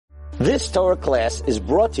This Torah class is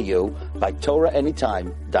brought to you by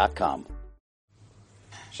TorahAnytime.com.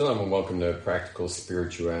 Shalom and welcome to Practical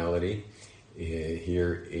Spirituality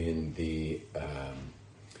here in the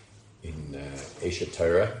Eshet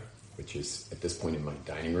Torah, which is at this point in my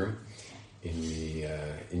dining room in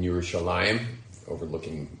Yerushalayim,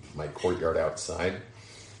 overlooking my courtyard outside.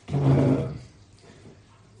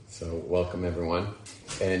 So welcome everyone.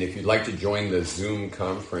 And if you'd like to join the Zoom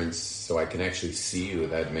conference so I can actually see you,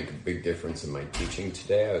 that'd make a big difference in my teaching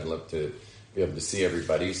today. I'd love to be able to see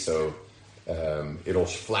everybody. So it'll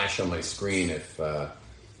flash on my screen if there's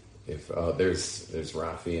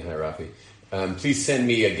Rafi. Hi Rafi. Please send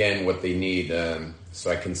me again what they need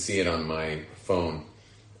so I can see it on my phone.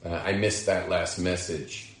 I missed that last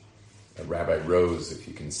message. Rabbi Rose, if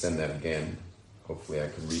you can send that again. Hopefully I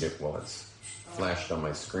can read it while it's flashed on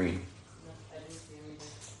my screen.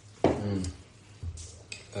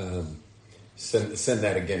 Send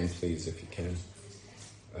that again, please, if you can.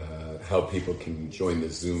 How people can join the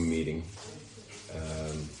Zoom meeting.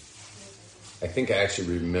 I think I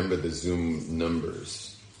actually remember the Zoom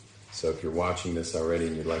numbers. So if you're watching this already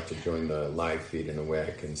and you'd like to join the live feed in a way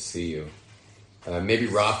I can see you, maybe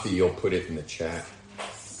Rafi, you'll put it in the chat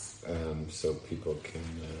so people can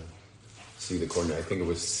see the coordinate. I think it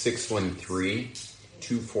was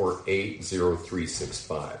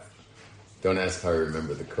 613-248-0365. Don't ask how I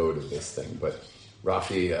remember the code of this thing, but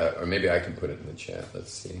Rafi, or maybe I can put it in the chat.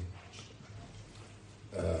 Let's see.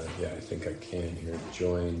 Yeah, I think I can here.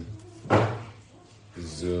 Join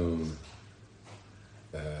Zoom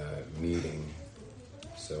meeting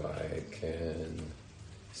so I can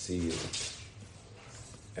see you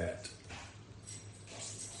at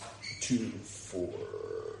 613.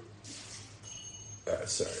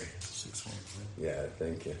 Yeah,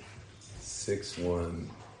 thank you.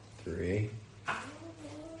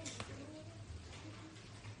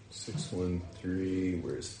 613,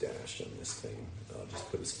 where's dash on this thing? I'll just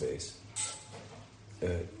put a space.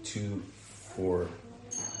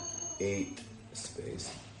 248 space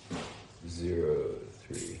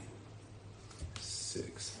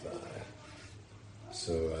 0365.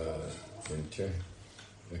 So enter.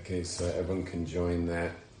 Okay, so everyone can join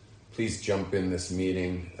that. Please jump in this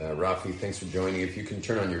meeting. Rafi, thanks for joining. If you can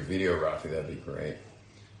turn on your video, Rafi, that'd be great.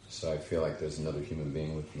 So I feel like there's another human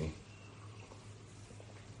being with me.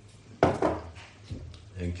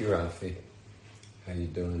 Thank you, Rafi. How you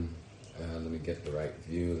doing? Let me get the right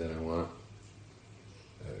view that I want.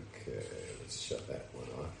 Okay, let's shut that one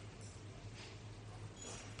off.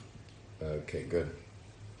 Okay, good.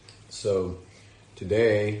 So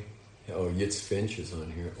today, Yitz Finch is on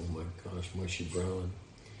here. Oh my gosh, Moshe Brown.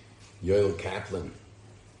 Yoel Kaplan.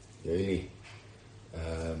 Yoeli.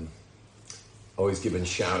 Always giving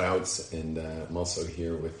shout outs, and I'm also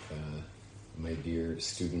here with my dear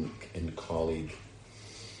student and colleague,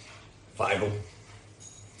 Feivel.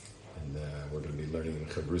 And we're going to be learning in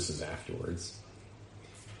Chabrusas afterwards.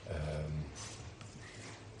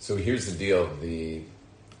 So here's the deal.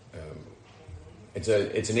 It's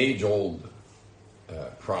an age-old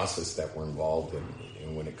process that we're involved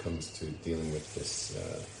in, when it comes to dealing with this,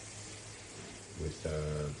 with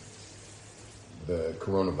the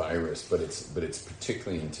coronavirus, but it's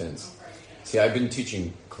particularly intense. See, I've been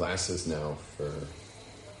teaching classes now for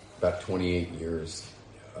about 28 years.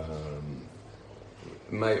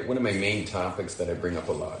 One of my main topics that I bring up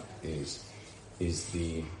a lot is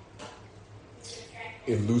the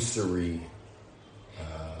illusory,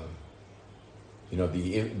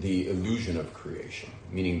 the illusion of creation,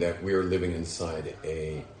 meaning that we are living inside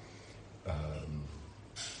a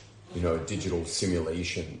digital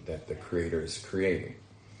simulation that the creator is creating.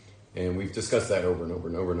 And we've discussed that over and over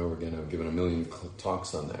and over and over again. I've given a million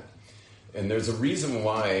talks on that. And there's a reason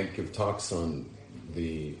why I give talks on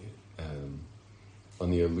the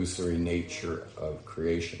illusory nature of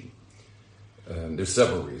creation. There's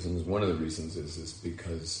several reasons. One of the reasons is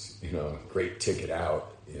because, great ticket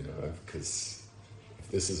out, because if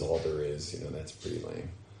this is all there is, that's pretty lame.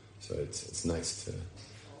 So it's nice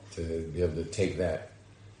to be able to take that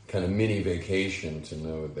kind of mini vacation to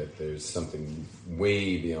know that there's something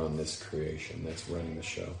way beyond this creation that's running the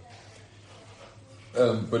show.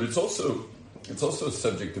 But it's also a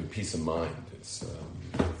subject of peace of mind. It's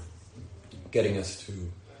getting us to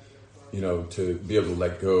be able to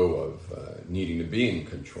let go of needing to be in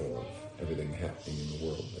control of everything happening in the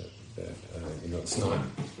world. That it's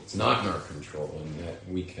not in our control, and that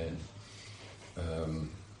we can,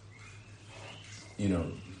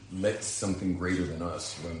 let something greater than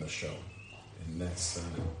us run the show, and that's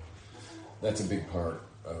a big part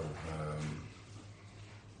of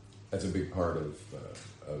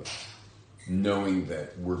knowing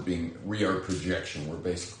that we are projection. We're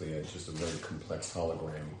basically just a very complex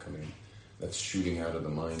hologram that's shooting out of the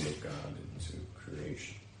mind of God into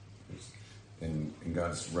creation. And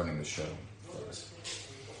God's running the show for us.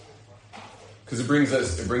 Because it brings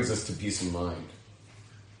us to peace of mind.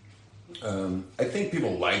 I think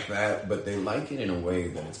people like that, but they like it in a way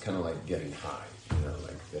that it's kind of like getting high.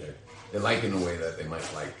 Like they like it in a way that they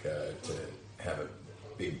might like to have a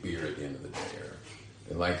big beer at the end of the day, or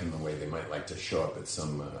they like it in the way they might like to show up at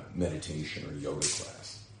some meditation or yoga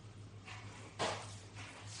class.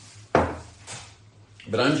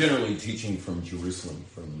 But I'm generally teaching from Jerusalem.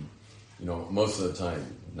 Most of the time,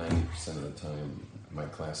 90% of the time, my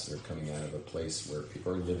classes are coming out of a place where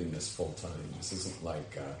people are living this full time. This isn't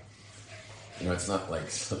like, it's not like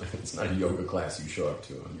it's not a yoga class you show up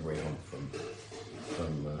to on your way home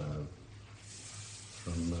from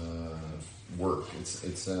work.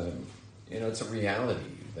 It's a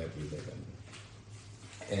reality that we live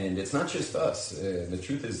in, and it's not just us. The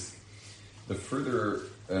truth is, the further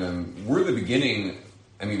we're the beginning.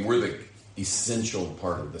 We're the essential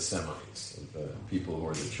part of the Semites, of the people who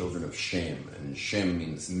are the children of Shem, and Shem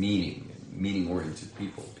means meaning-oriented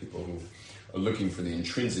people who are looking for the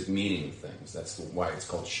intrinsic meaning of things. That's why it's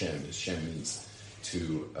called Shem. Shem means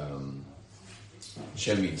to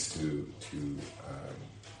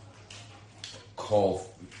call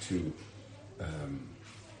to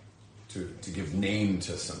give name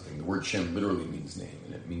to something. The word Shem literally means name,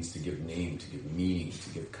 and it means to give name, to give meaning, to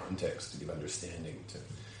give context, to give understanding,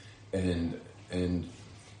 and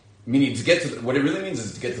meaning to get to what it really means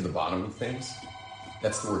is to get to the bottom of things.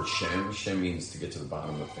 That's the word Shem. Shem means to get to the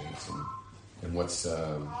bottom of things and what's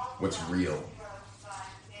real.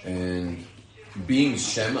 And being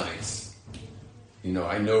Shemites,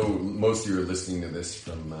 I know most of you are listening to this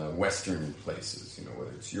from Western places,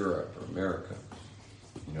 whether it's Europe or America.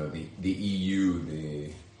 The EU,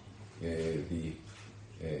 the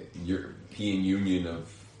European Union of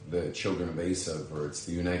the Children of Esav, or it's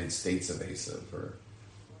the United States of Esav, or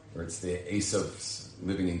it's the Esavs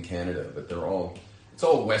living in Canada. But it's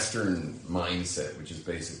all Western mindset, which is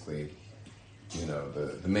basically,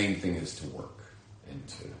 the main thing is to work and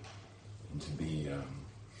to be,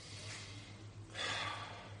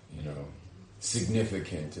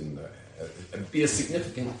 significant be a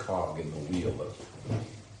significant cog in the wheel of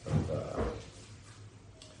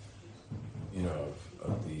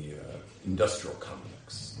the industrial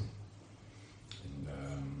complex.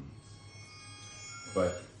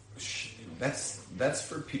 But that's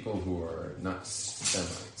for people who are not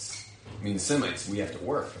Semites. Semites, we have to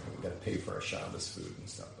work. We've got to pay for our Shabbos food and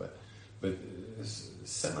stuff. But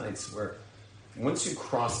Semites, where once you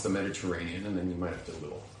cross the Mediterranean, and then you might have to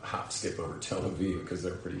hop skip over Tel Aviv because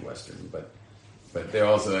they're pretty Western. But they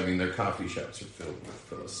also, their coffee shops are filled with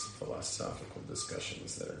philosophical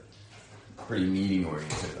discussions that are pretty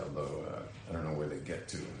meaning-oriented, although I don't know where they get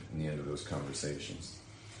to in the end of those conversations.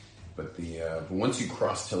 But once you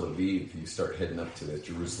cross Tel Aviv, you start heading up to the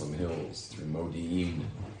Jerusalem hills through Modi'in.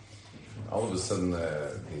 All of a sudden,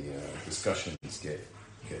 the discussions get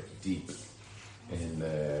deep, and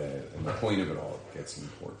the point of it all gets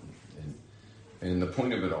important. And the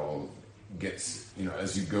point of it all gets,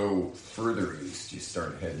 as you go further east, you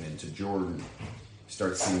start heading into Jordan. You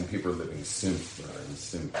start seeing people living simpler and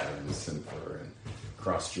simpler and simpler, and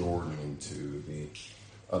cross Jordan into the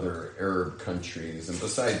other Arab countries, and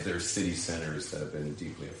besides their city centers that have been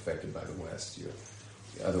deeply affected by the West,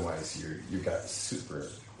 you've got super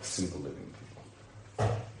simple living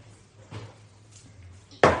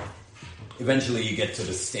people. Eventually you get to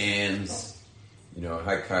the stands.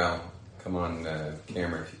 Hi Kyle, come on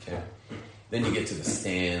camera if you can. Then you get to the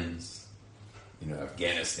stands,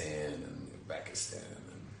 Afghanistan and Pakistan,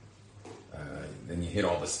 and then you hit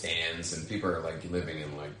all the stands, and people are living in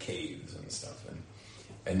caves and stuff,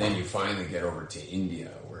 and then you finally get over to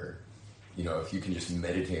India, where if you can just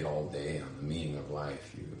meditate all day on the meaning of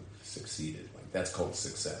life, you've succeeded. That's called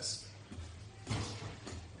success.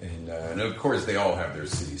 And of course, they all have their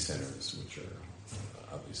city centers, which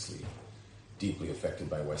are obviously deeply affected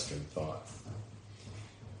by Western thought.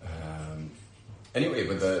 Anyway,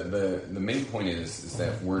 but the main point is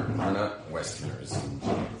that we're not Westerners.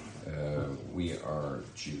 We are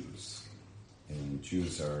Jews, and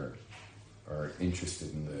Jews are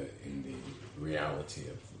interested in the reality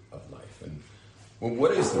of life. And well,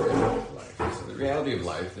 what is the reality of life? So the reality of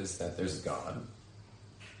life is that there's God,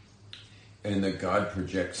 and that God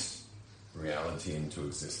projects reality into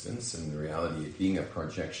existence, and the reality of being a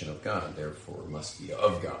projection of God, therefore must be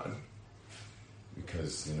of God,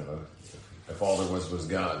 because if all there was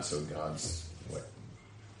God, so God's what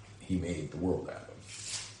He made the world out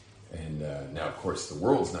of. And now, of course, the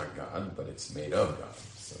world's not God, but it's made of God,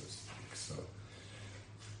 so to speak.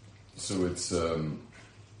 So it's the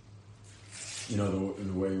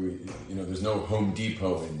way we, there's no Home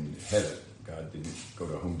Depot in heaven. God didn't go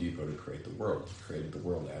to Home Depot to create the world. He created the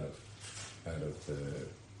world out of the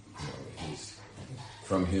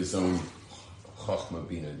from his own Chochmah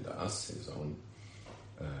Bina Das, his own.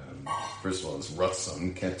 First of all, his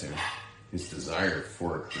Ratzon Keter, his desire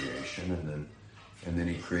for creation, and then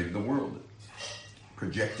he created the world,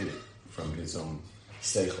 projected it from his own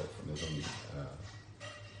seichel, from his own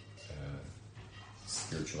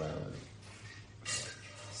spirituality.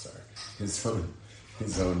 Sorry, his own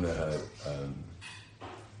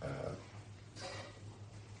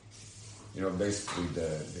basically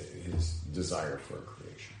his desire for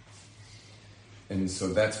creation. And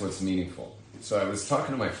so that's what's meaningful. So I was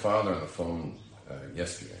talking to my father on the phone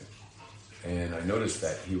yesterday, and I noticed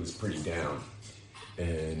that he was pretty down.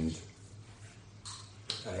 And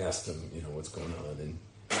I asked him, what's going on,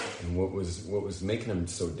 and what was making him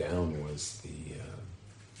so down was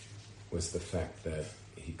the fact that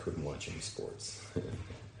he couldn't watch any sports.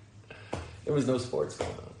 There was no sports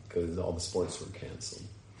going on because all the sports were canceled.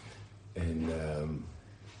 And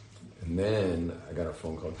then I got a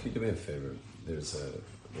phone call. Can you do me a favor? There's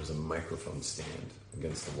a microphone stand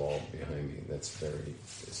against the wall behind me that's very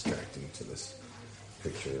distracting to this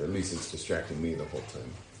picture. Or at least it's distracting me the whole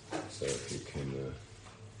time. So if you can...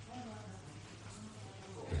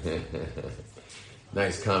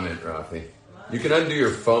 Nice comment, Rafi. You can undo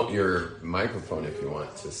your microphone if you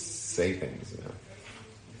want to say things.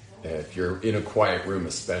 If you're in a quiet room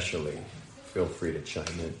especially, feel free to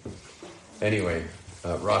chime in. Anyway,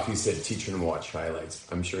 Rafi said teach him to watch highlights.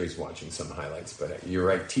 I'm sure he's watching some highlights, but you're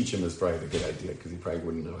right, teach him is probably a good idea because he probably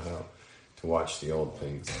wouldn't know how to watch the old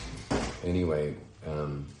things. Anyway,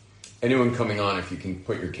 anyone coming on, if you can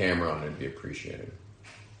put your camera on, it'd be appreciated.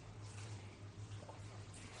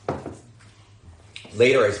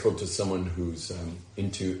 Later, I spoke to someone who's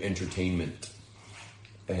into entertainment,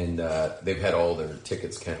 and they've had all their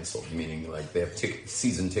tickets canceled, meaning like they have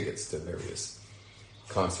season tickets to various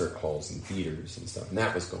concert halls and theaters and stuff, and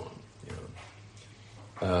that was gone.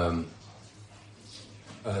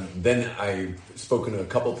 Then I've spoken to a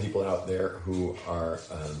couple people out there who are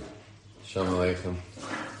Shalom Aleichem.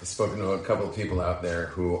 I've spoken to a couple of people out there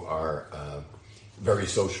who are very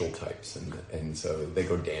social types, and so they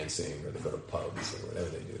go dancing or they go to pubs or whatever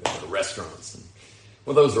they do. They go to restaurants.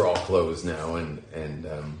 Well, those are all closed now, and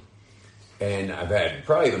I've had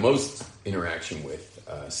probably the most interaction with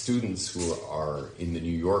students who are in the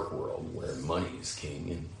New York world where money is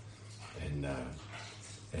king,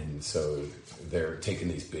 and so they're taking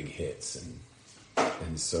these big hits,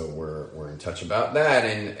 and so we're in touch about that,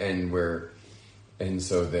 and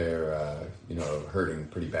so they're hurting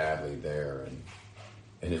pretty badly there,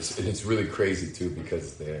 and it's really crazy too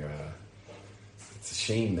because it's a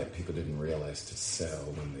shame that people didn't realize to sell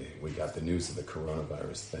when we got the news of the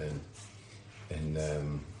coronavirus then, and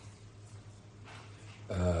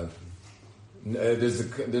there's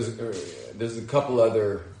a couple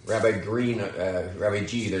other Rabbi Green, Rabbi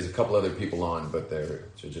G. There's a couple other people on, but they're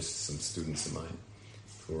just some students of mine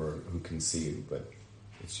who can see you, but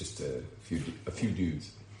it's just a few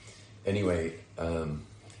dudes. Anyway,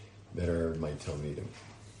 that might tell me to,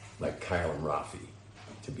 like Kyle and Rafi,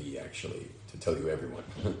 to tell you everyone.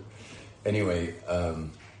 Anyway,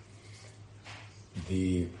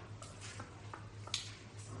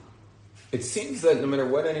 it seems that no matter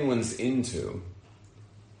what anyone's into,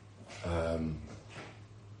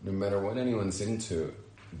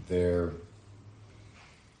 they're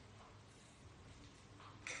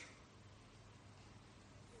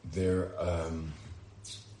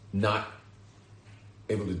not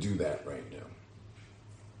able to do that right now.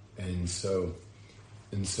 And so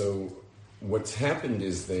what's happened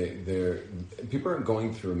is people are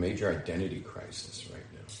going through a major identity crisis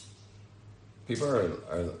right now. People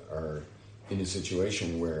are in a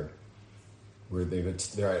situation where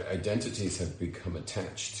their identities have become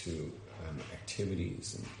attached to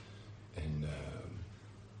activities and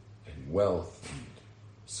wealth and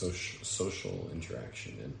social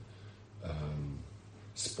interaction and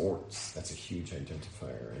sports. That's a huge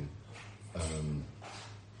identifier,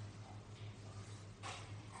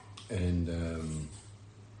 and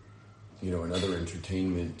other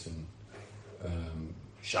entertainment and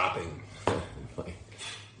shopping.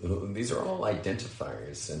 These are all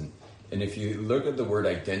identifiers, and if you look at the word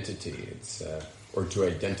identity, it's or to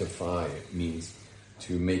identify, it means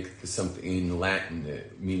to make something. In Latin,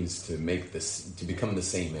 it means to make this, to become the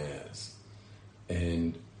same as,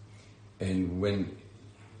 and when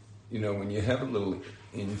you have a little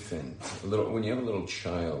infant, when you have a little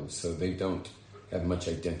child, so they don't have much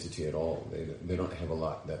identity at all. They don't have a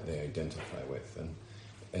lot that they identify with,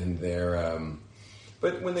 and they're.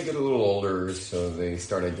 But when they get a little older, so they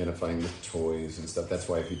start identifying with toys and stuff. That's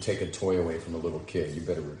why if you take a toy away from a little kid, you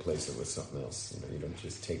better replace it with something else. You don't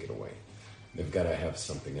just take it away. They've got to have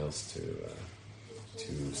something else to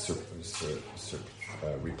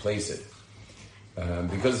replace it.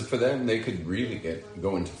 Because for them, they could really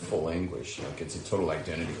go into full anguish. Like it's a total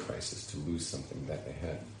identity crisis to lose something that they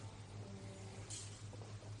had.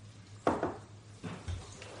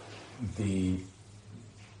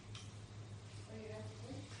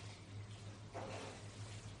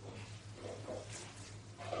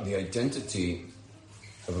 The identity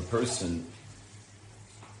of a person,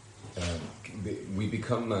 we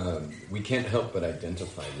can't help but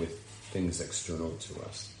identify with things external to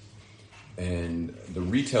us. And the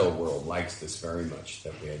retail world likes this very much,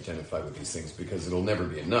 that we identify with these things, because it'll never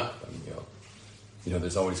be enough. I mean,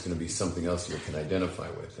 there's always going to be something else you can identify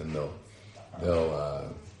with, and they'll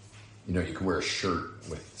you can wear a shirt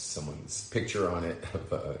with someone's picture on it,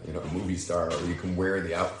 of a movie star, or you can wear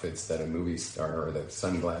the outfits that a movie star, or the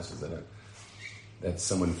sunglasses that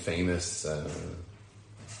someone famous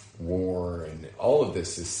wore, and all of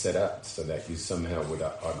this is set up so that you somehow would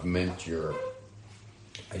augment your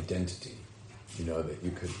identity. That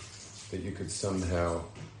you could somehow,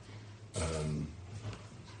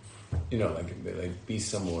 like be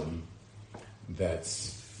someone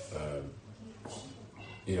that's,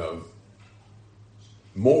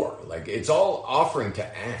 more. Like it's all offering to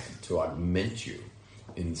add, to augment you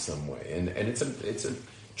in some way, and it's a $1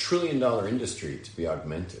 trillion industry to be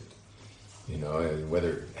augmented.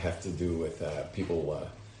 Whether it have to do with people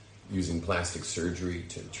using plastic surgery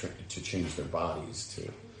to change their bodies,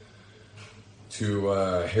 to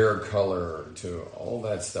hair color, to all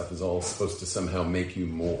that stuff is all supposed to somehow make you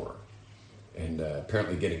more. And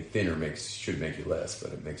apparently getting thinner should make you less,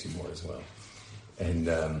 but it makes you more as well.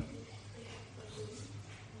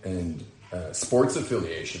 And sports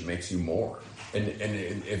affiliation makes you more. And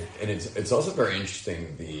it's also very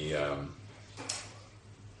interesting,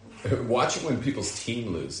 watching when people's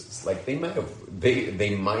team loses. Like they might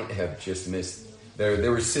have just missed. They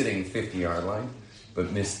were sitting 50-yard line,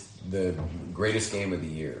 but missed the greatest game of the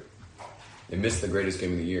year. They missed the greatest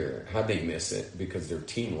game of the year. How'd they miss it? Because their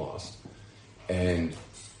team lost. And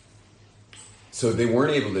so they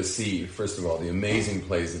weren't able to see, first of all, the amazing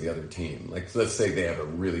plays of the other team. Like, let's say they have a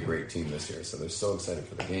really great team this year, so they're so excited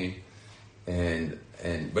for the game.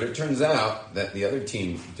 But it turns out that the other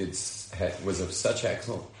team was of such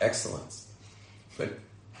excellence, but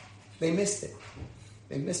they missed it.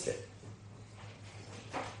 They missed it.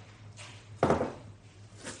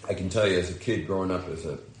 I can tell you, as a kid growing up with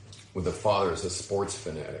a father as a sports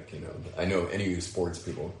fanatic, I know any of you sports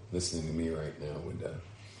people listening to me right now would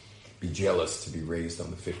be jealous to be raised on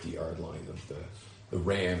the 50-yard line of the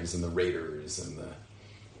Rams and the Raiders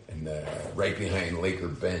and right behind Laker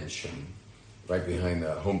bench and right behind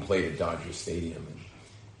the home plate at Dodger Stadium, and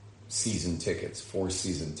 4 season tickets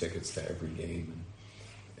to every game,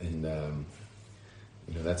 and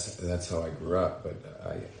that's how I grew up. But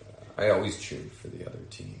I always cheered for the other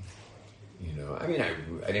team. I mean, I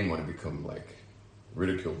didn't want to become like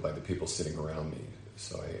ridiculed by the people sitting around me,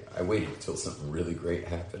 so I waited until something really great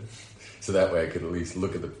happened, so that way I could at least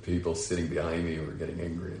look at the people sitting behind me who were getting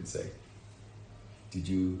angry and say, Did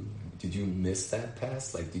you miss that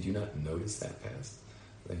pass? Like, did you not notice that pass?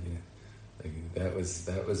 That was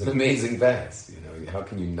an amazing pass. How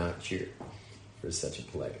can you not cheer for such a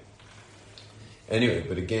play? Anyway,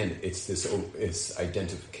 but again, it's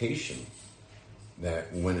identification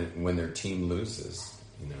that when their team loses,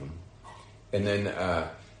 and then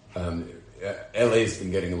LA's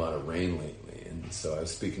been getting a lot of rain lately, and so I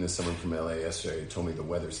was speaking to someone from LA yesterday who told me the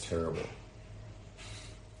weather's terrible,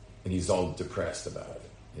 and he's all depressed about it.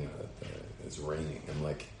 That it's raining. I'm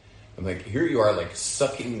like, here you are, like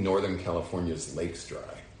sucking Northern California's lakes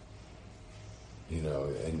dry,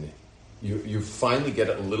 and you finally get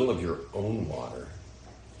a little of your own water,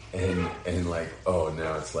 and like, oh,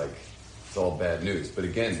 now it's like it's all bad news. But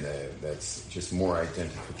again, that's just more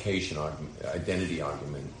identity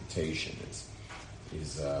augmentation.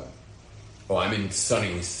 I'm in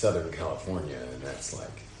sunny Southern California, and that's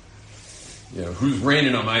like, who's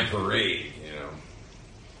raining on my parade?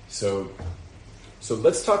 So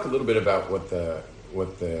let's talk a little bit about what the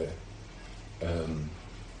hold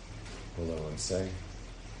on one sec.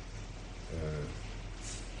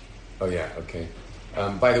 Okay.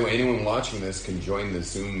 By the way, anyone watching this can join the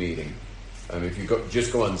Zoom meeting. If you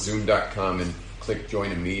go on Zoom.com and click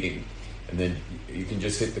join a meeting, and then you can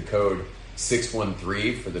just hit the code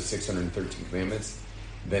 613 for the 613 commandments,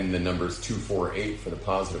 then the numbers 248 for the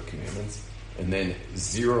positive commandments, and then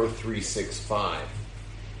 0365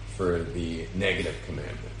 for the negative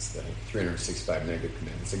commandments, the 365 negative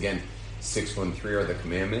commandments. Again, 613 are the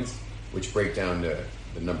commandments, which break down to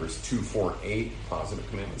the numbers 248 positive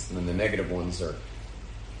commandments, and then the negative ones are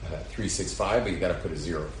 365, but you got to put a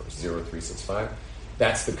 0 first. 0365.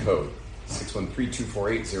 That's the code.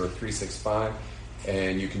 613-248-0365.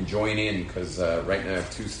 And you can join in because right now I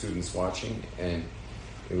have 2 students watching, and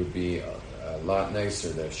it would be a lot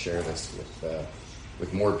nicer to share this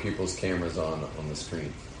with more people's cameras on the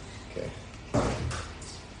screen. Okay.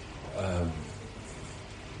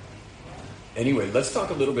 Anyway, let's talk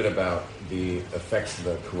a little bit about the effects of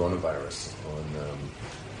the coronavirus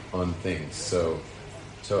on things. So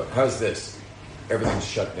how's this? Everything's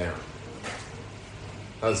shut down.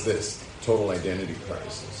 How's this? Total identity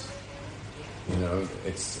crisis. You know,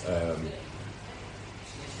 it's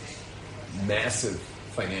massive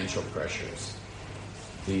financial pressures.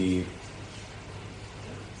 The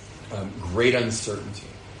great uncertainty,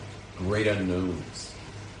 great unknowns.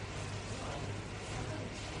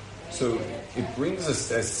 So it brings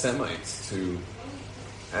us as Semites to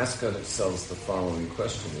ask ourselves the following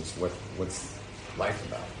question: is what's life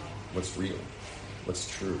about? What's real? What's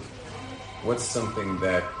true? What's something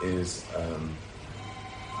that is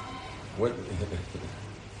what?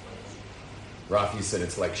 Rafi said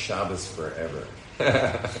it's like Shabbos forever.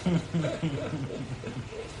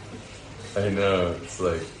 I know,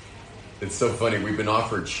 it's so funny. We've been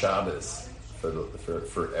offered Shabbos for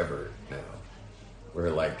forever now. We're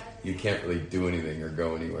like, you can't really do anything or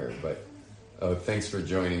go anywhere. But thanks for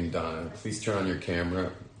joining, Donna. Please turn on your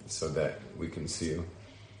camera so that we can see you.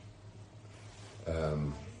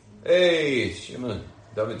 Hey, Shimon,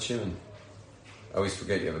 David Shimon. I always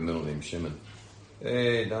forget you have a middle name, Shimon.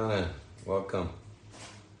 Hey, Donna, welcome.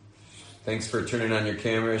 Thanks for turning on your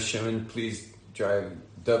camera, Shimon. Please drive,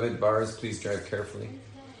 David Bars, please drive carefully.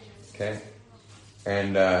 Okay?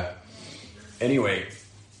 And anyway,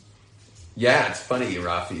 yeah, it's funny,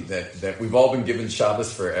 Rafi, that we've all been given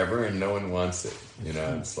Shabbos forever and no one wants it. You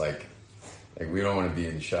know, it's like we don't want to be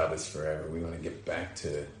in Shabbos forever. We want to get back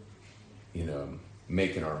to, you know,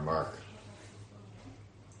 making our mark.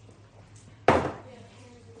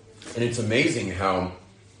 And it's amazing how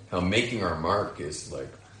making our mark is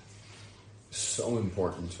like so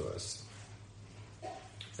important to us.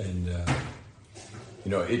 And you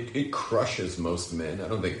know, it crushes most men. I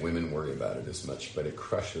don't think women worry about it as much, but it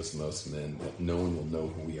crushes most men that no one will know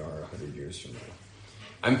who we are 100 years from now.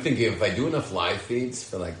 I'm thinking if I do enough live feeds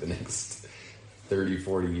for like the next 30,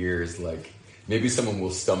 40 years, like maybe someone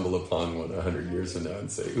will stumble upon one 100 years from now and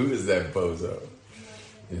say, who is that bozo?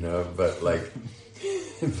 You know, but like,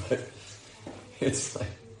 but it's like,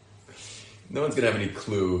 no one's going to have any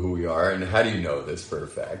clue who we are. And how do you know this for a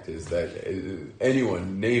fact? Is that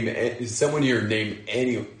anyone, someone here, name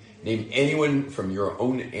anyone from your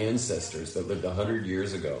own ancestors that lived 100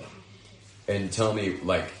 years ago and tell me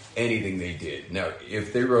like anything they did. Now,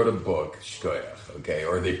 if they wrote a book, shkoyach, okay,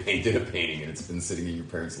 or they painted a painting and it's been sitting in your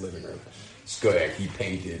parents' living room, shkoyach, he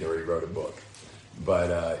painted or he wrote a book.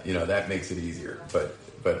 But, you know, that makes it easier. But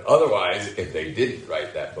otherwise, if they didn't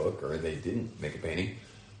write that book or they didn't make a painting,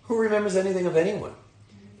 who remembers anything of anyone?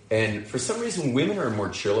 And for some reason, women are more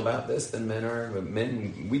chill about this than men are. But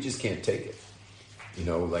men, we just can't take it. You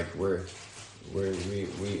know, like we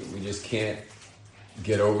just can't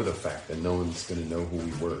get over the fact that no one's going to know who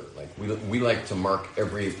we were. Like we like to mark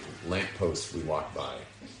every lamppost we walk by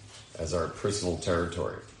as our personal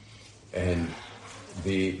territory, and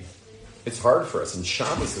it's hard for us. And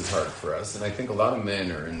Shabbos is hard for us. And I think a lot of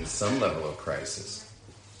men are in some level of crisis.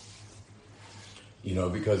 You know,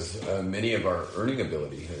 because many of our earning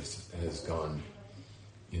ability has gone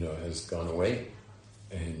away,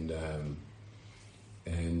 and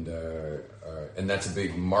that's a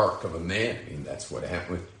big mark of a man. I mean, that's what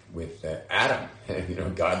happened with Adam. You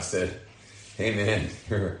know, God said, "Hey, man,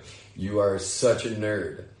 you are such a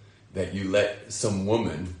nerd that you let some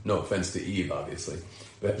woman. No offense to Eve, obviously,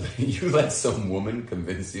 but you let some woman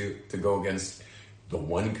convince you to go against the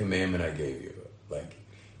one commandment I gave you. Like,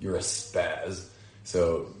 you're a spaz."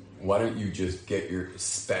 So why don't you just get your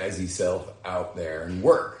spazzy self out there and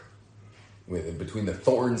work with it between the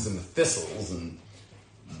thorns and the thistles and,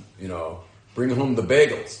 you know, bring home the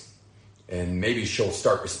bagels. And maybe she'll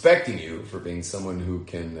start respecting you for being someone who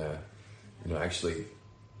can, you know, actually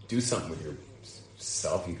do something with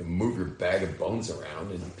yourself. You can move your bag of bones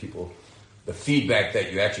around and the feedback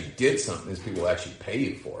that you actually did something is people actually pay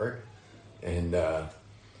you for it. And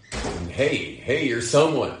hey, you're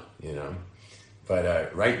someone, you know.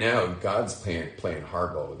 But right now, God's playing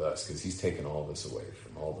hardball with us because He's taken all this away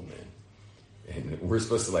from all the men, and we're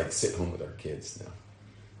supposed to like sit home with our kids now.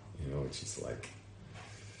 Which is like,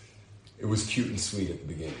 it was cute and sweet at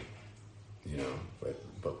the beginning, but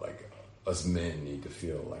like us men need to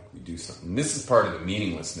feel like we do something. And this is part of the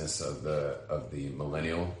meaninglessness of the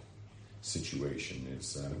millennial situation.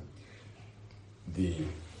 Is the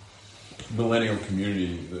millennial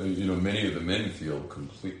community? Many of the men feel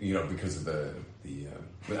complete. Because of the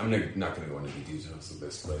I'm not going to go into the details of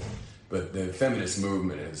this, but the feminist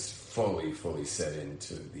movement is fully set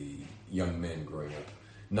into the young men growing up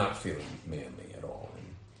not feeling manly at all, and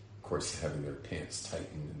of course having their pants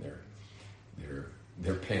tightened, and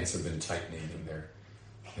their pants have been tightening,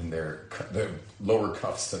 and their lower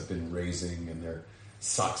cuffs have been raising, and their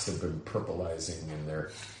socks have been purplizing, and their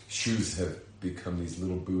shoes have become these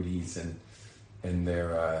little booties, and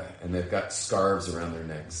they've got scarves around their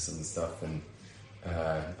necks and stuff, and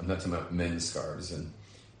I'm not talking about men's scarves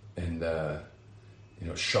and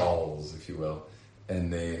shawls, if you will,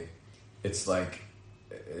 and it's like.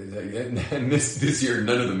 And this year,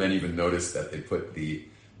 none of the men even noticed that they put the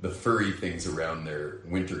furry things around their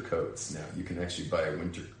winter coats. Now you can actually buy a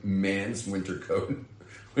man's winter coat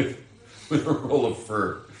with a roll of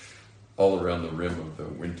fur all around the rim of the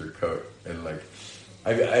winter coat. And like,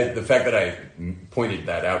 the fact that I pointed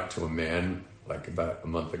that out to a man like about a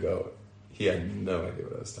month ago, he had no idea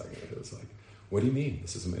what I was talking about. It was like, "What do you mean?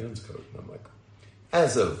 This is a man's coat?" And I'm like,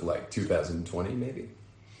 "As of like 2020, maybe."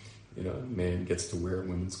 A man gets to wear a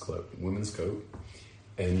women's coat.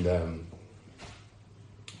 And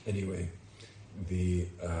anyway,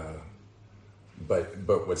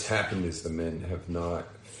 but what's happened is the men have not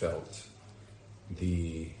felt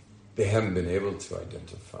they haven't been able to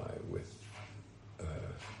identify with,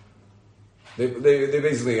 they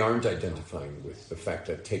basically aren't identifying with the fact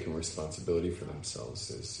that taking responsibility for themselves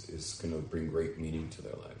is going to bring great meaning to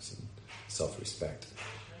their lives and self-respect.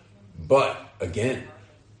 But again,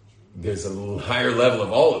 there's a little higher level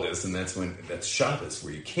of all of this, and that's Shabbos,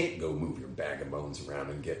 where you can't go move your bag of bones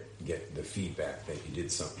around and get the feedback that you did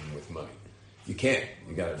something with money. You can't.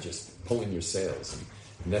 You got to just pull in your sails,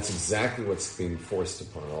 and that's exactly what's being forced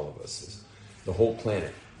upon all of us. Is the whole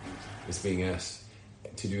planet is being asked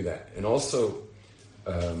to do that, and also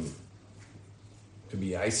to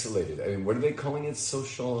be isolated. I mean, what are they calling it?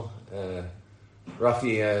 Social.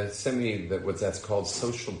 Rafi, send me what that's called.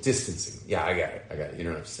 Social distancing. Yeah, I got it. You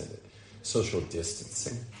don't have to send it. Social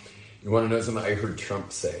distancing. You want to know something I heard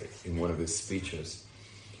Trump say in one of his speeches?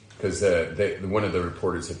 Because one of the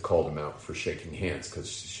reporters had called him out for shaking hands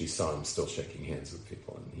because she saw him still shaking hands with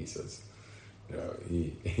people. And he says,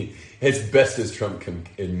 he as best as Trump can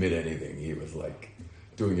admit anything, he was like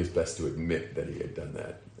doing his best to admit that he had done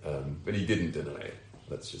that. But he didn't deny it.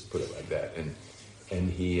 Let's just put it like that. And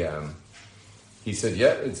he said,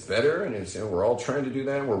 "Yeah, it's better, and it's we're all trying to do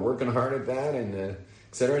that. We're working hard at that, and et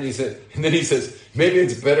cetera." And then he says, "Maybe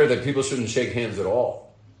it's better that people shouldn't shake hands at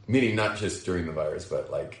all," meaning not just during the virus, but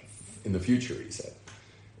like in the future. He said,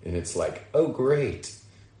 and it's like, oh, great,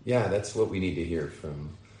 yeah, that's what we need to hear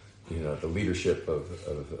from the leadership of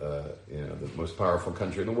the most powerful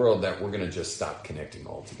country in the world, that we're going to just stop connecting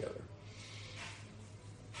altogether.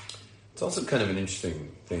 It's also kind of an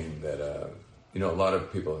interesting thing that. A lot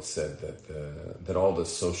of people have said that all the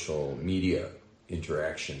social media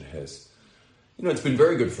interaction has, it's been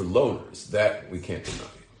very good for loners. That we can't deny.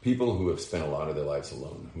 People who have spent a lot of their lives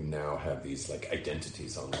alone, who now have these like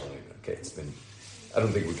identities online. Okay, I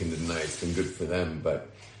don't think we can deny it's been good for them, but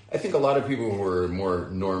I think a lot of people who are more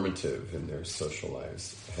normative in their social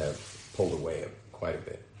lives have pulled away quite a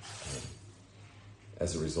bit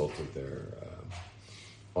as a result of their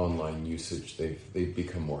online usage. They've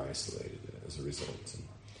become more isolated as a result,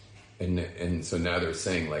 and so now they're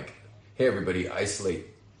saying like, "Hey, everybody, isolate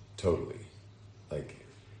totally, like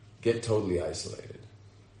get totally isolated."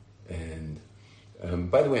 And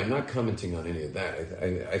by the way, I'm not commenting on any of that.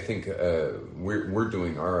 I think we're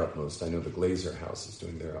doing our utmost. I know the Glazer House is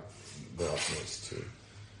doing their utmost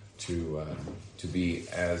to be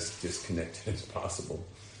as disconnected as possible,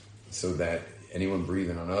 so that anyone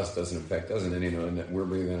breathing on us doesn't affect us, and anyone that we're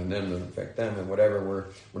breathing on them doesn't affect them, and whatever.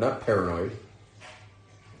 We're not paranoid.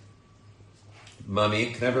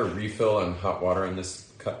 Mommy, can I have a refill on hot water in this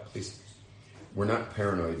cup, please? We're not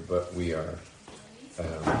paranoid, but we are.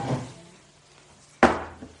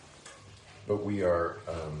 We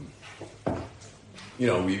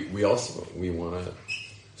also want to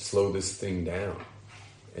slow this thing down,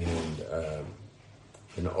 and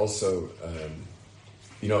also.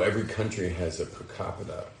 Every country has a per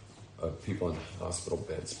capita of people in hospital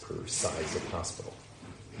beds per size of hospital.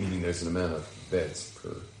 meaning there's an amount of beds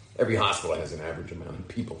per. Every hospital has an average amount of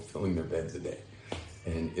people filling their beds a day,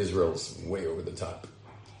 and Israel's way over the top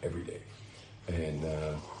every day. And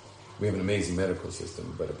we have an amazing medical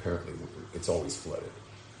system, but apparently it's always flooded.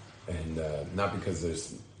 And not because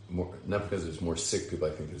there's more sick people.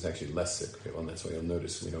 I think there's actually less sick people, and that's why you'll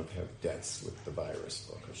notice we don't have deaths with the virus.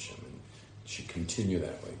 Baruch Hashem, and it should continue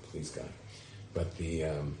that way, please God. But we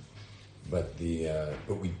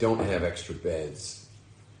don't have extra beds.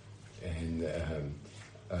 And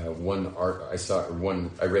I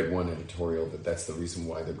read one editorial that's the reason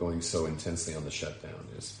why they're going so intensely on the shutdown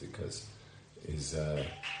is because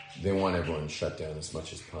they want everyone shut down as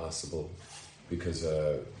much as possible because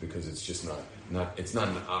it's just it's not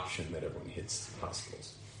an option that everyone hits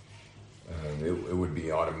hospitals. It would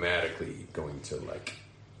be automatically going to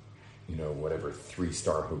whatever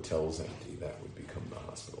 3-star hotel's empty, that would become the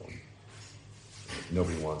hospital.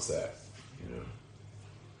 Nobody wants that,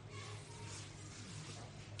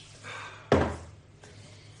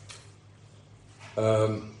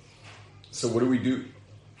 So what do we do?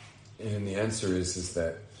 And the answer is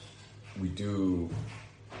that we do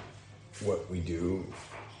what we do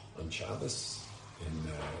on Shabbos, and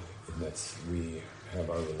that's we have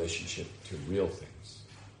our relationship to real things.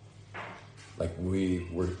 Like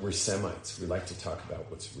we're Semites. We like to talk about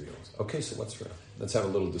what's real. Okay, so what's real? Let's have a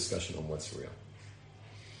little discussion on what's real.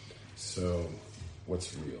 So,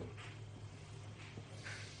 what's real?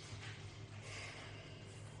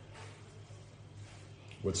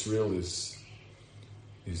 What's real is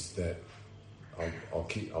that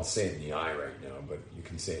I'll say it in the eye right now, but you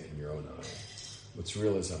can say it in your own eye. What's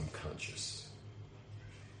real is I'm conscious.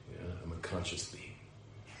 Yeah, I'm a conscious being.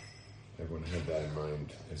 Everyone have that in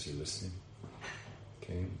mind as you're listening.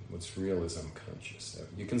 Okay, what's real is I'm conscious.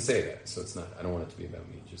 You can say that, so it's not. I don't want it to be about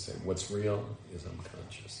me. Just say what's real is I'm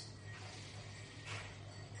conscious.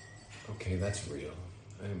 Okay, that's real.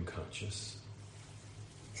 I am conscious.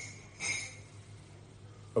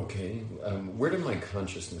 Okay, where did my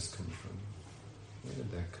consciousness come from? Where did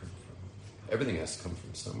that come from? Everything has to come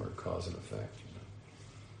from somewhere, cause and effect.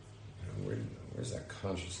 Where's that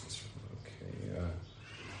consciousness from? Okay,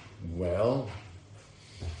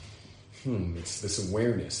 it's this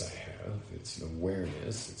awareness I have. It's an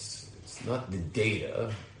awareness. It's not the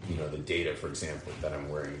data. The data, for example, that I'm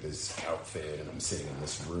wearing this outfit and I'm sitting in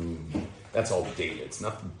this room. That's all data. It's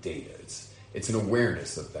not the data. It's an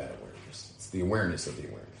awareness of that awareness. It's the awareness of the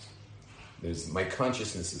awareness. My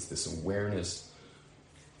consciousness is this awareness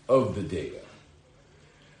of the data,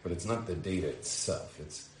 but it's not the data itself.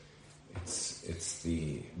 It's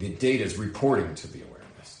the data is reporting to the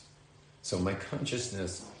awareness. So my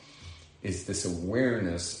consciousness is this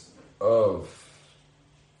awareness of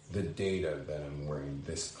the data that I'm wearing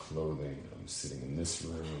this clothing, I'm sitting in this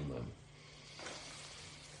room.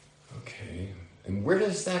 Okay, and where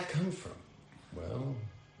does that come from? Well,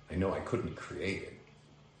 I know I couldn't create it.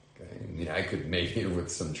 Okay, I could maybe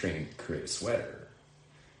with some training create a sweater,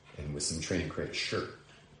 and with some training create a shirt,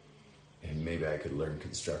 and maybe I could learn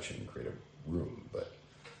construction and create a room, but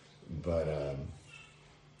or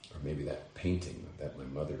maybe that painting that my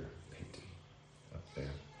mother painted up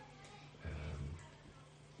there,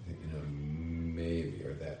 maybe,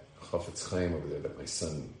 or that Chafetz Chaim over there that my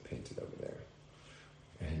son painted over there,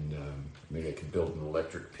 and maybe I could build an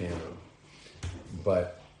electric piano,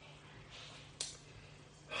 but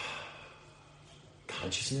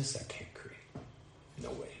consciousness I can't create.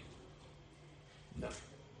 No way.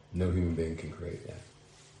 No human being can create that.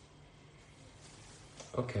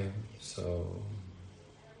 Okay, so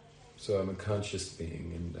I'm a conscious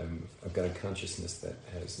being, and I've got a consciousness that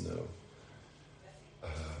has no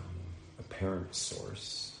apparent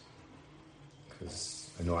source, because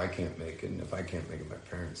I know I can't make it, and if I can't make it, my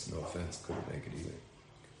parents, no offense, couldn't make it either.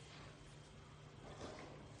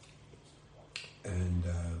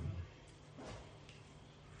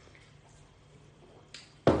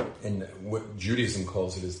 And what Judaism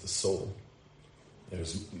calls it is the soul.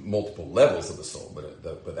 There's multiple levels of the soul, but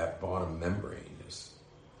that bottom membrane is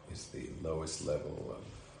the lowest level of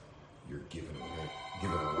your given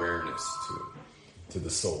awareness to the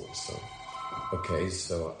soul. So, okay,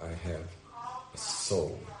 so I have a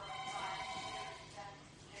soul.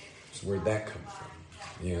 So where'd that come from?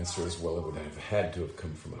 The answer is, well, it would have had to have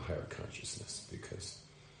come from a higher consciousness, because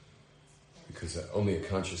only a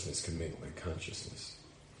consciousness can make my consciousness.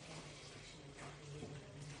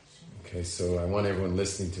 Okay, so I want everyone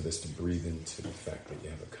listening to this to breathe into the fact that you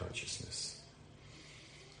have a consciousness.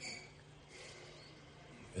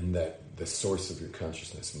 And that the source of your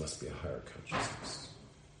consciousness must be a higher consciousness.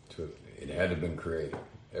 It had to have been created.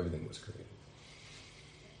 Everything was created.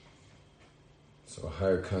 So a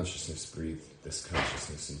higher consciousness breathed this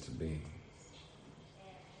consciousness into being.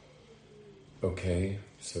 Okay,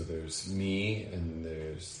 so there's me and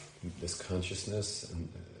there's this consciousness, and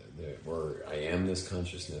or I am this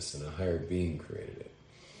consciousness, and a higher being created it.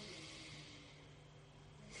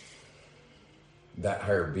 That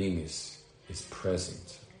higher being is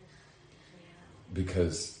present.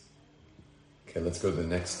 Because, okay, let's go to the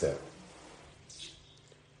next step.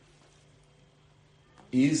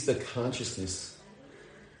 Is the consciousness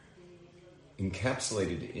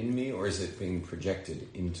encapsulated in me, or is it being projected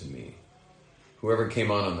into me? Whoever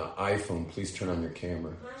came on the iPhone, please turn on your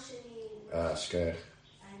camera. Oh,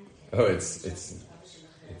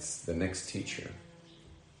 it's the next teacher.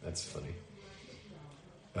 That's funny.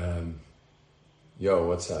 Yo,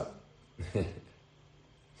 what's up? I'm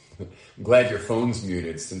glad your phone's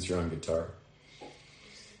muted since you're on guitar.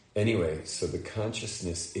 Anyway, so the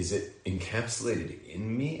consciousness, is it encapsulated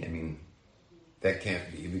in me? I mean, that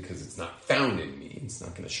can't be, because it's not found in me. It's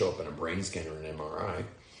not going to show up in a brain scan or an MRI.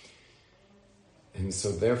 And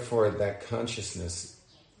so therefore that consciousness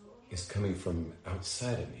is coming from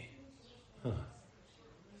outside of me. Huh.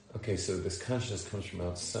 Okay, so this consciousness comes from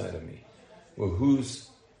outside of me. Well, who's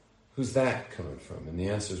that coming from? And the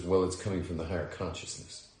answer is, well, it's coming from the higher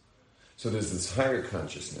consciousness. So there's this higher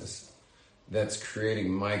consciousness that's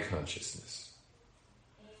creating my consciousness.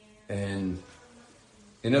 And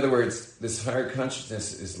in other words, this higher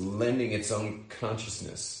consciousness is lending its own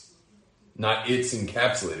consciousness, not its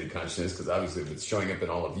encapsulated consciousness, because obviously if it's showing up in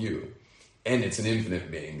all of you, and it's an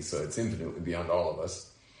infinite being, so it's infinitely beyond all of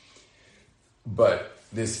us. But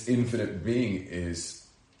this infinite being is,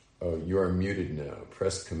 oh, you are muted now.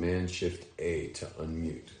 Press Command-Shift-A to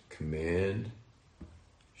unmute.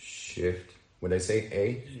 Command-Shift, what did I say,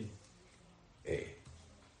 A? A.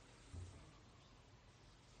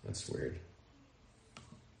 That's weird.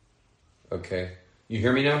 Okay. You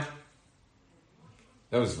hear me now?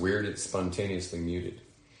 That was weird. It's spontaneously muted.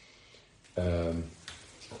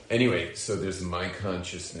 Anyway, so there's my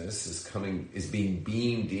consciousness is being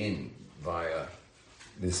beamed in via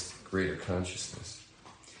this greater consciousness.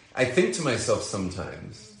 I think to myself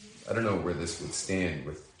sometimes, I don't know where this would stand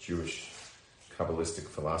with Jewish Kabbalistic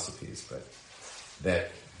philosophies, but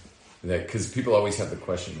that because people always have the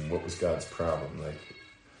question, what was God's problem? Like,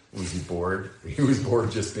 was he bored? He was bored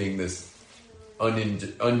just being this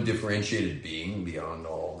undifferentiated being beyond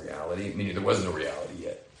all reality. Meaning there was no reality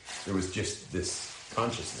yet. There was just this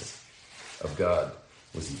consciousness of God.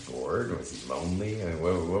 Was he bored? Was he lonely?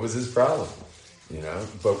 What was his problem? You know.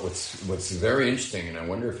 But what's very interesting, and I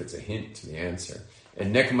wonder if it's a hint to the answer.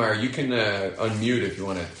 And Neckemeyer, you can unmute if you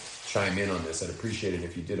want to chime in on this. I'd appreciate it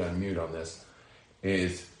if you did unmute on this.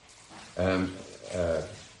 Is Aaron,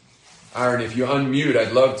 if you unmute,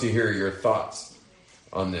 I'd love to hear your thoughts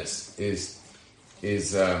on this.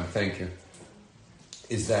 Thank you.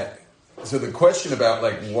 Is that so? The question about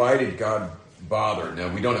why did God bother? Now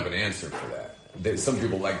we don't have an answer for that. Some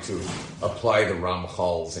people like to apply the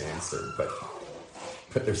Ramchal's answer, but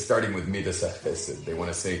they're starting with Midas HaChesed. They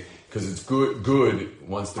want to say because it's good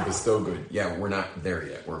wants to bestow good. Yeah, we're not there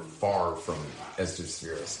yet. We're far from Esther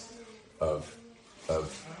spheres of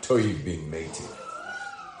Toyiv being Meiti.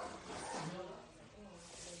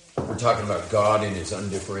 We're talking about God in his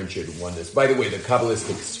undifferentiated oneness. By the way, the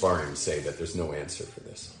Kabbalistic Sfarim say that there's no answer for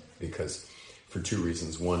this, because for two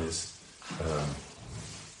reasons. One is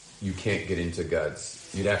you can't get into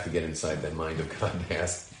you'd have to get inside the mind of God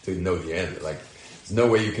to know the answer. There's no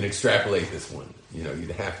way you can extrapolate this one. You know,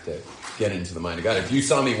 you'd have to get into the mind of God. If you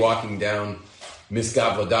saw me walking down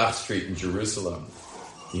Misgavodah Street in Jerusalem,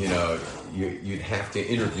 you know, you'd have to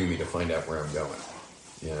interview me to find out where I'm going.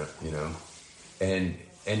 Yeah, you know, and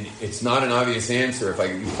it's not an obvious answer if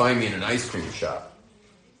you find me in an ice cream shop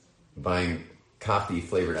buying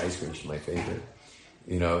coffee-flavored ice cream, which is my favorite.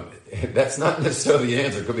 You know, that's not necessarily the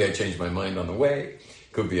answer. Could be I changed my mind on the way.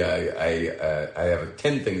 Could be I have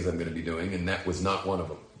 10 things I'm going to be doing, and that was not one of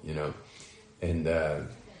them. You know, and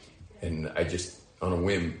I just on a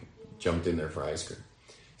whim jumped in there for ice cream.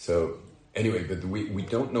 So anyway, but we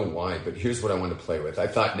don't know why. But here's what I want to play with. I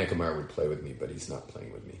thought Neckemeyer would play with me, but he's not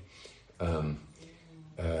playing with me.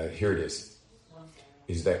 Here it is.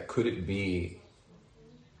 Is that could it be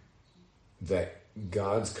that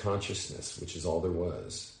God's consciousness, which is all there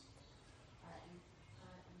was,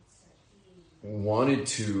 wanted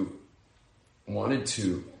to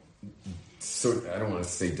so I don't want to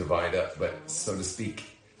say divide up, but so to speak,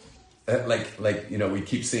 like you know, we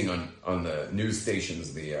keep seeing on the news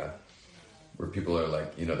stations where people are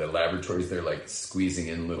the laboratories, they're squeezing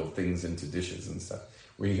in little things into dishes and stuff,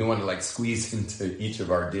 where you want to squeeze into each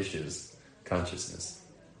of our dishes consciousness.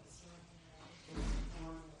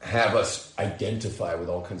 have us identify with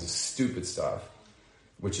all kinds of stupid stuff,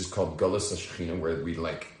 which is called Gullus Shechina, where we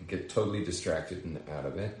like get totally distracted and out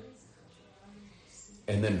of it,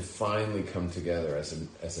 and then finally come together as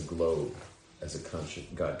a globe, as a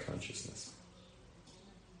God consciousness.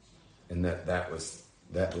 And that was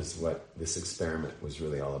what this experiment was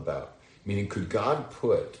really all about. Meaning, could God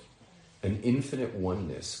put an infinite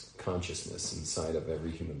oneness consciousness inside of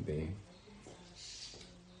every human being?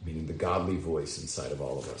 Meaning the godly voice inside of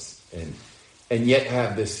all of us. And yet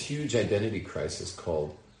have this huge identity crisis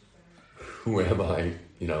called, who am I?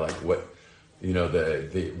 You know, like what, you know,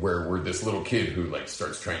 where we're this little kid who like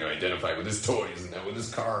starts trying to identify with his toys and now with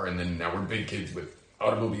his car, and then now we're big kids with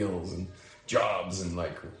automobiles and jobs and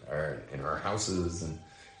like our houses and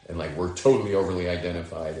like we're totally overly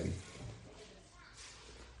identified.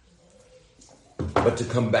 But to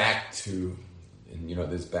come back to, and you know,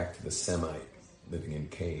 this back to the Semite living in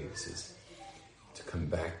caves, is to come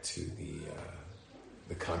back to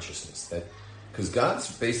the consciousness that, because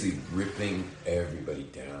God's basically ripping everybody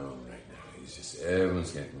down right now.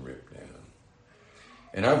 Everyone's getting ripped down.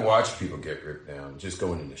 And I've watched people get ripped down just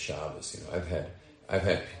going into Shabbos. You know, I've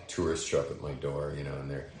had tourists show up at my door, you know,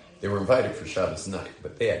 and they were invited for Shabbos night,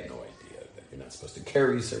 but they had no idea that you're not supposed to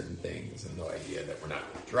carry certain things, and no idea that we're not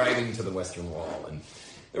driving to the Western Wall, and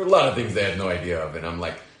there were a lot of things they had no idea of. And I'm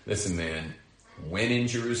like, listen, man, when in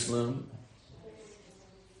Jerusalem,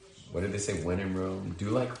 what did they say? When in Rome, do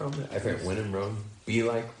like Rome. I think when in Rome, be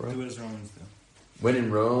like Rome. Do as Romans do. When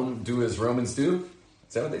in Rome, do as Romans do.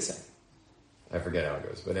 Is that what they say? I forget how it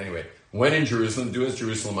goes. But anyway, when in Jerusalem, do as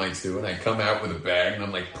Jerusalemites do. And I come out with a bag and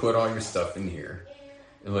I'm like, put all your stuff in here.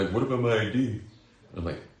 And like, what about my ID? And I'm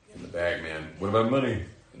like, in the bag, man. What about money?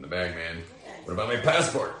 In the bag, man. What about my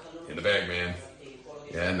passport? In the bag, man.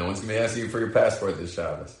 Yeah, no one's going to be asking you for your passport this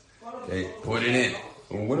Shabbos. Okay, put it in.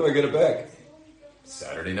 Well, when do I get it back?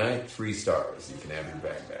 Saturday night, 3 stars. You can have your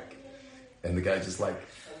bag back. And the guy just like,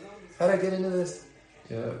 how'd I get into this?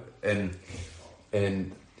 Yeah.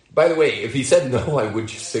 And by the way, if he said no, I would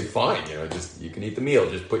just say fine. You know, just you can eat the meal.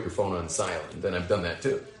 Just put your phone on silent. And I've done that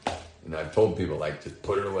too. And I've told people like, just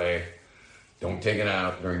put it away. Don't take it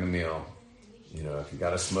out during the meal. You know, if you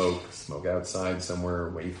got to smoke outside somewhere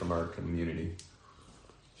away from our community.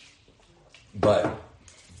 But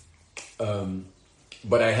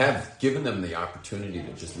I have given them the opportunity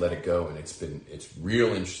to just let it go, and it's real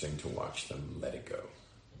interesting to watch them let it go.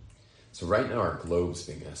 So right now our globe's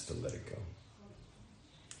being asked to let it go.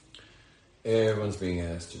 Everyone's being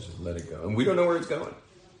asked to just let it go. And we don't know where it's going,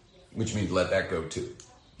 which means let that go too.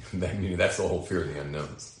 That's the whole fear of the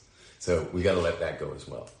unknowns. So we got to let that go as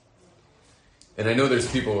well. And I know there's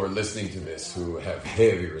people who are listening to this who have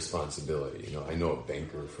heavy responsibility. You know, I know a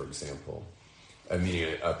banker, for example, a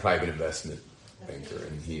private investment banker,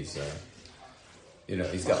 and he's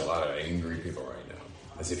got a lot of angry people right now,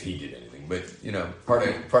 as if he did anything. But you know, part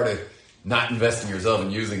of not investing yourself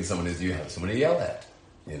and using someone is you have someone to yell at.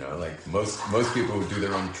 You know, like most people who do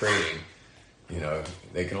their own trading, you know,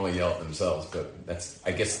 they can only yell at themselves. But that's,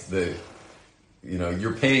 I guess,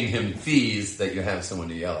 you're paying him fees that you have someone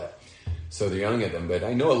to yell at. So they're yelling at them. But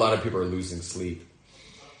I know a lot of people are losing sleep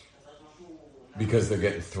because they're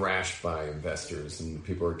getting thrashed by investors and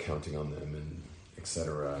people are counting on them and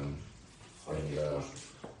etc.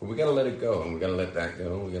 But we got to let it go, and we got to let that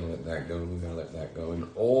go. We got to let that go. We got to let that go. And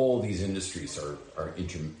all these industries are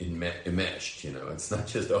enmeshed. You know, it's not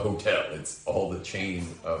just a hotel; it's all the chain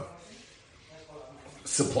of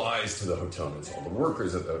supplies to the hotel. And it's all the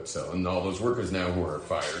workers at the hotel, and all those workers now who are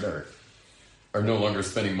fired are no longer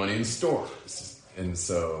spending money in stores. And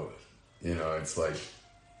so, you know, it's like,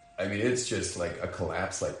 I mean, it's just like a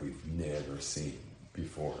collapse like we've never seen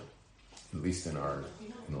before, at least in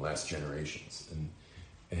the last generations.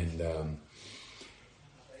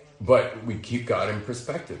 But we keep God in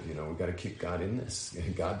perspective. You know, we got to keep God in this.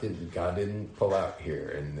 God didn't pull out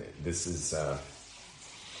here, and this is.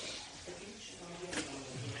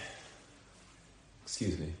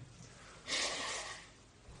 Excuse me.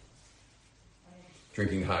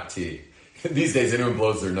 Drinking hot tea. These days, anyone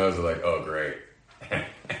blows their nose, they're like, "Oh, great,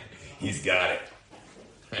 he's got it."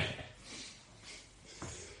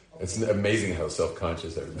 It's amazing how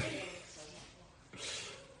self-conscious everybody is.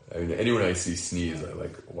 I mean, anyone I see sneeze, I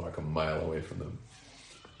like walk a mile away from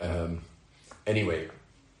them. Anyway,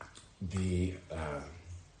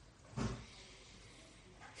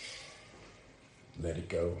 let it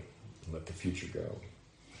go. Let the future go.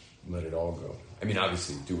 Let it all go. I mean,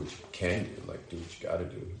 obviously, do what you can do. Like, do what you got to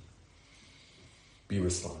do. Be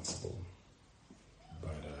responsible.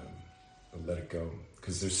 But let it go.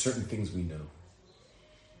 Because there's certain things we know.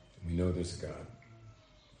 We know there's a God.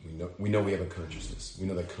 We know we have a consciousness. We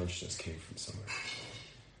know that consciousness came from somewhere.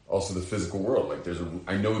 Also, the physical world. Like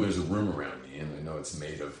I know there's a room around me, and I know it's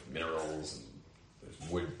made of minerals, and there's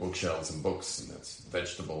wood bookshelves and books, and that's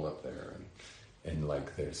vegetable up there, and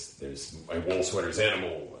like there's my wool sweater's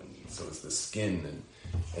animal, and so is the skin,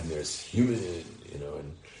 and there's human,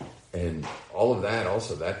 and all of that.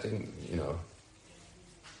 Also, that didn't,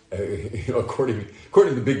 according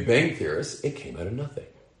to the Big Bang theorists, it came out of nothing.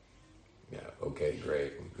 Yeah. Okay.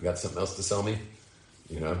 Great. You got something else to sell me?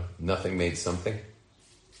 Nothing made something.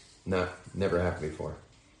 No, never happened before.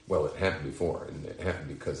 Well, it happened before, and it happened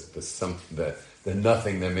because the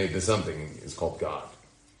nothing that made the something is called God.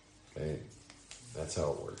 Okay? That's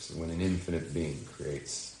how it works. When an infinite being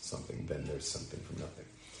creates something, then there's something from nothing.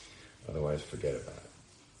 Otherwise, forget about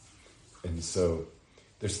it. And so,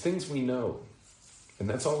 there's things we know, and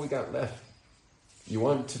that's all we got left. You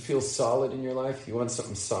want to feel solid in your life? You want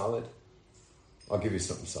something solid? I'll give you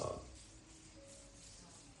something solid.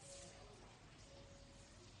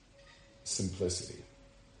 Simplicity,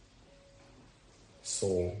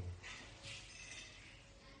 soul,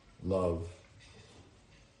 love,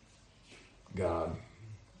 God,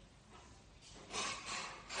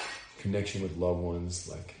 connection with loved ones.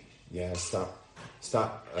 Like, stop.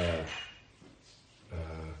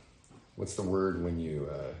 What's the word when you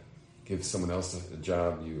give someone else a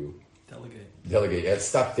job? You delegate. Yeah,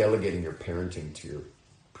 stop delegating your parenting to your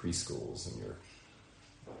preschools and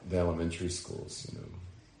the elementary schools.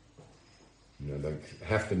 Like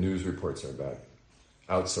half the news reports are about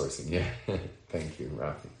outsourcing. Yeah, thank you,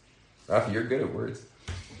 Rafi. Rafi, you're good at words.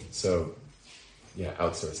 So, yeah,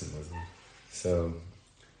 outsourcing wasn't.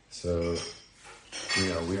 So,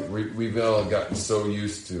 we've all gotten so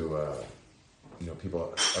used to,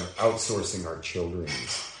 people outsourcing our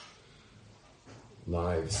children's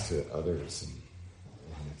lives to others, and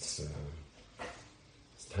it's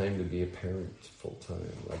time to be a parent full time,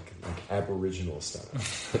 like Aboriginal style.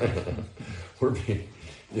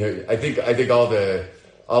 I think all the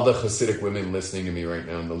Hasidic women listening to me right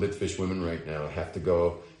now, and the Litvish women right now, have to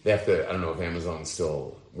go. They have to. I don't know if Amazon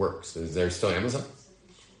still works. Is there still Amazon?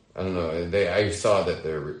 I don't know. I saw that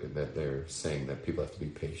they're saying that people have to be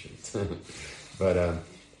patient, but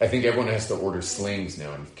I think everyone has to order slings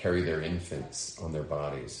now and carry their infants on their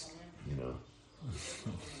bodies.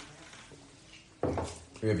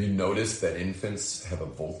 Have you noticed that infants have a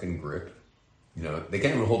Vulcan grip? They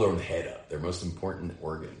can't even hold their own head up. Their most important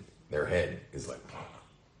organ, their head, is like,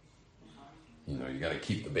 you got to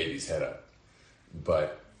keep the baby's head up.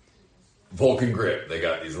 But Vulcan grip, they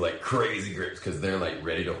got these like crazy grips because they're like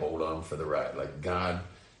ready to hold on for the ride. Like God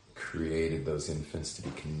created those infants to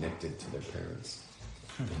be connected to their parents.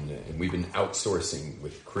 And we've been outsourcing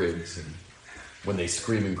with cribs, and when they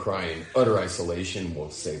scream and cry in utter isolation,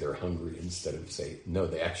 we'll say they're hungry instead of say, no,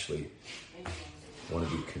 they actually want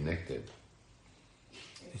to be connected.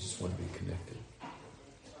 They just want to be connected.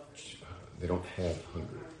 They don't have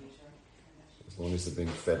hunger. As long as they're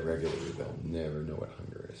being fed regularly, they'll never know what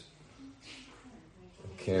hunger is.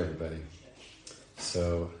 Okay, everybody.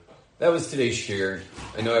 So that was today's share.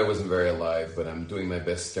 I know I wasn't very alive, but I'm doing my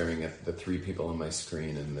best staring at the three people on my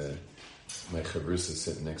screen and my chavrusa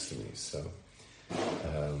sitting next to me. So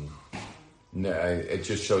it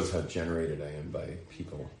just shows how generated I am by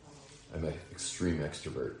people. I'm an extreme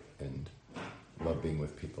extrovert and love being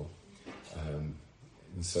with people. And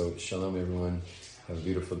so, shalom, everyone. Have a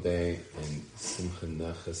beautiful day, and simcha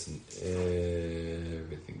nachas and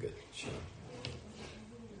everything good. Shalom.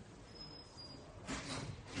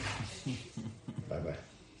 Bye-bye.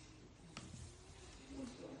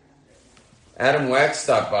 Adam Wax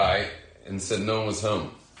stopped by and said no one was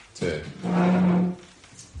home.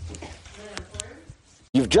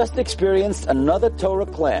 You've just experienced another Torah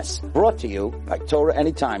class brought to you by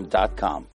TorahAnytime.com.